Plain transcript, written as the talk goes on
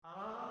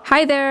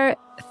Hi there.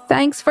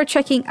 Thanks for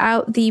checking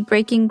out the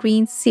Breaking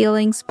Green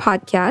Ceilings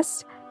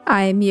podcast.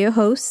 I'm your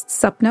host,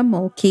 Sapna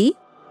Mulkey.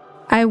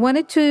 I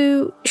wanted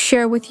to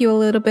share with you a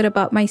little bit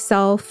about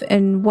myself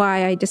and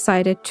why I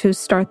decided to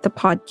start the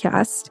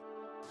podcast.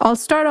 I'll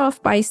start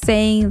off by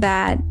saying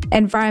that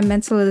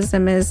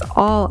environmentalism is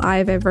all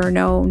I've ever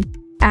known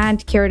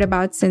and cared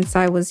about since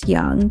I was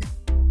young.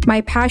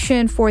 My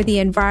passion for the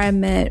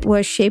environment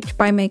was shaped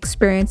by my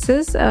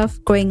experiences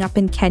of growing up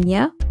in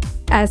Kenya.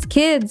 As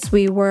kids,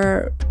 we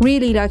were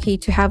really lucky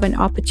to have an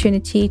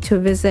opportunity to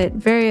visit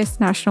various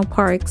national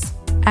parks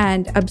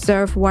and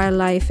observe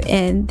wildlife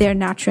in their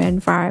natural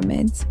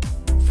environment.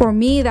 For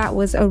me, that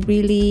was a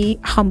really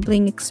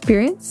humbling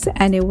experience,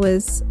 and it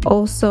was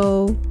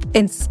also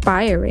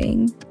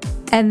inspiring.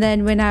 And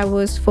then when I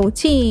was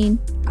 14,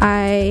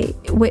 I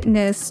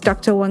witnessed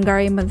Dr.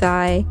 Wangari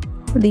Maathai,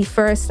 the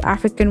first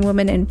African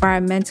woman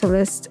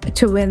environmentalist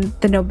to win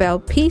the Nobel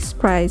Peace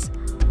Prize,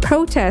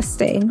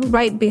 protesting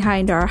right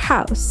behind our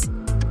house.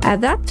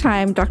 At that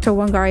time, Dr.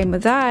 Wangari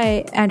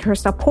Maathai and her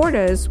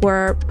supporters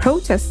were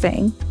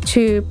protesting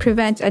to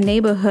prevent a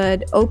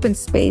neighborhood open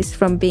space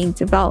from being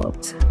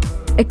developed.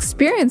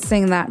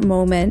 Experiencing that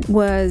moment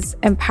was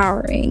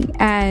empowering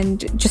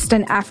and just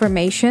an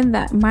affirmation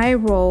that my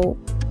role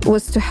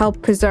was to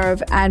help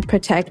preserve and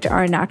protect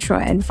our natural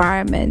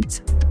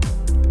environment.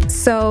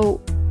 So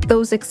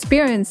those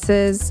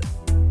experiences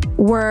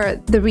were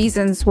the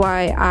reasons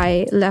why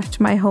I left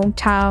my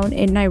hometown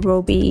in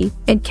Nairobi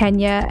in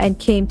Kenya and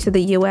came to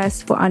the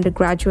US for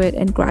undergraduate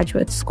and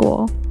graduate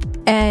school.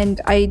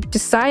 And I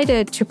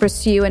decided to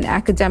pursue an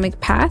academic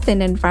path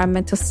in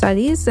environmental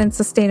studies and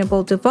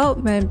sustainable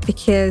development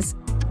because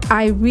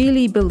I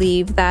really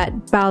believe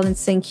that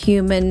balancing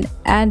human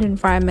and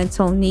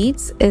environmental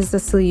needs is the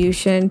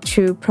solution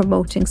to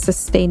promoting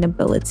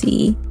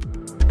sustainability.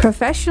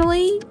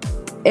 Professionally,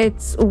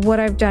 it's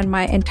what I've done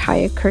my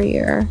entire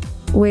career,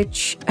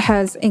 which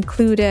has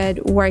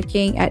included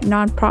working at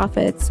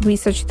nonprofits,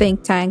 research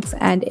think tanks,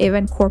 and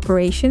even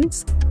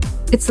corporations.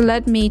 It's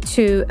led me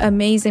to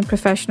amazing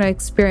professional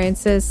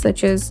experiences,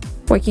 such as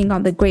working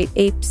on the Great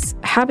Apes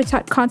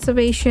habitat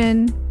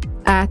conservation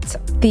at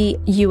the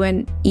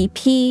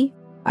UNEP.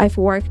 I've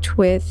worked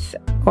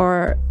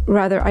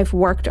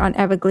on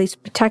Everglades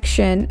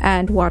protection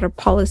and water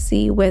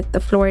policy with the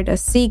Florida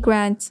Sea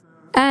Grant.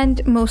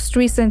 And most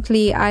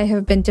recently, I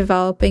have been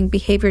developing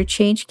behavior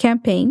change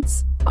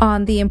campaigns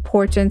on the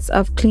importance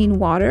of clean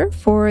water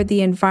for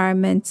the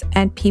environment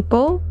and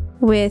people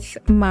with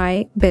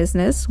my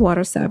business,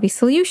 Water Savvy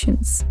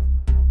Solutions.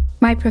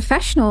 My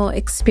professional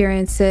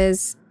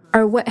experiences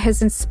are what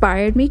has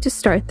inspired me to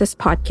start this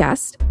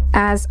podcast.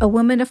 As a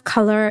woman of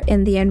color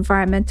in the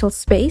environmental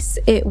space,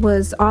 it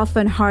was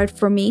often hard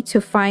for me to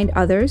find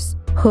others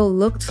who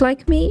looked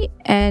like me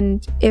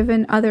and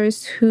even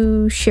others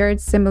who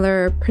shared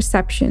similar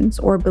perceptions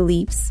or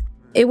beliefs.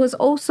 It was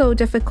also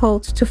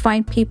difficult to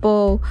find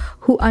people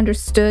who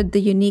understood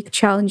the unique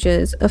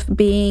challenges of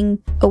being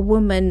a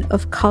woman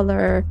of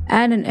color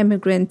and an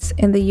immigrant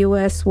in the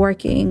US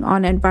working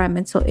on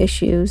environmental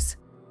issues.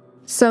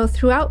 So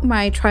throughout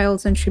my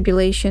trials and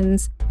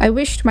tribulations, I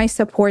wished my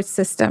support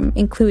system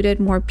included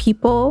more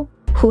people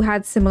who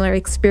had similar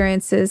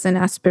experiences and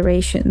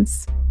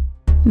aspirations.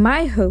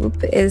 My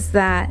hope is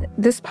that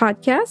this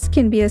podcast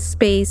can be a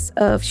space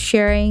of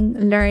sharing,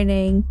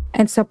 learning,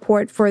 and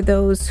support for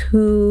those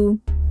who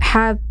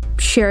have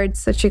shared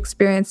such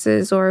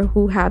experiences or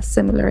who have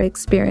similar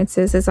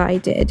experiences as I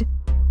did.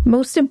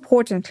 Most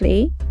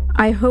importantly,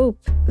 I hope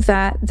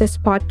that this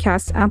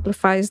podcast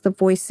amplifies the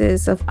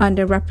voices of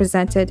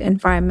underrepresented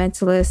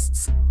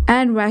environmentalists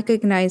and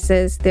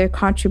recognizes their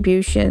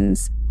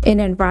contributions in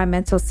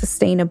environmental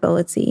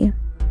sustainability.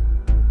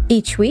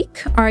 Each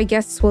week, our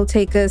guests will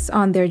take us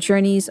on their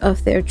journeys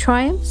of their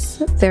triumphs,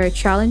 their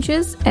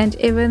challenges, and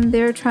even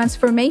their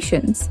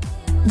transformations.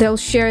 They'll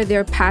share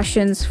their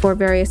passions for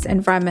various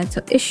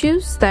environmental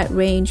issues that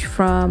range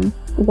from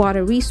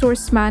water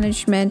resource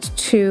management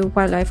to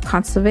wildlife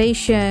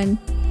conservation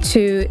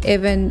to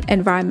even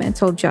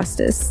environmental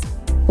justice.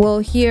 We'll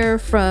hear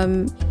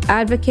from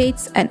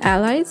advocates and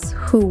allies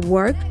who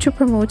work to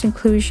promote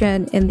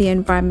inclusion in the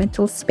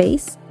environmental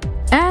space.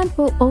 And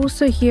we'll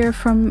also hear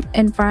from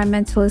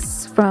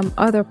environmentalists from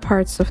other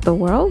parts of the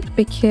world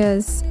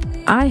because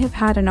I have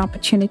had an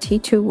opportunity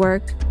to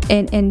work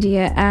in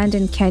India and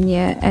in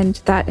Kenya, and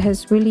that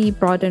has really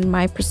broadened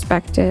my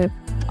perspective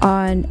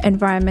on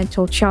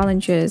environmental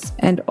challenges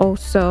and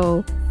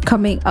also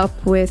coming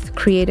up with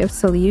creative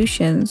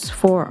solutions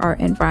for our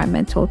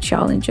environmental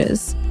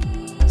challenges.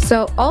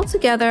 So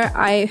altogether,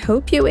 I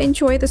hope you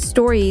enjoy the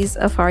stories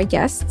of our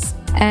guests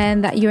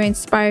and that you're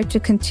inspired to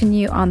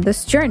continue on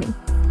this journey.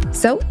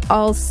 So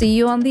I'll see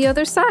you on the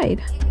other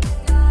side.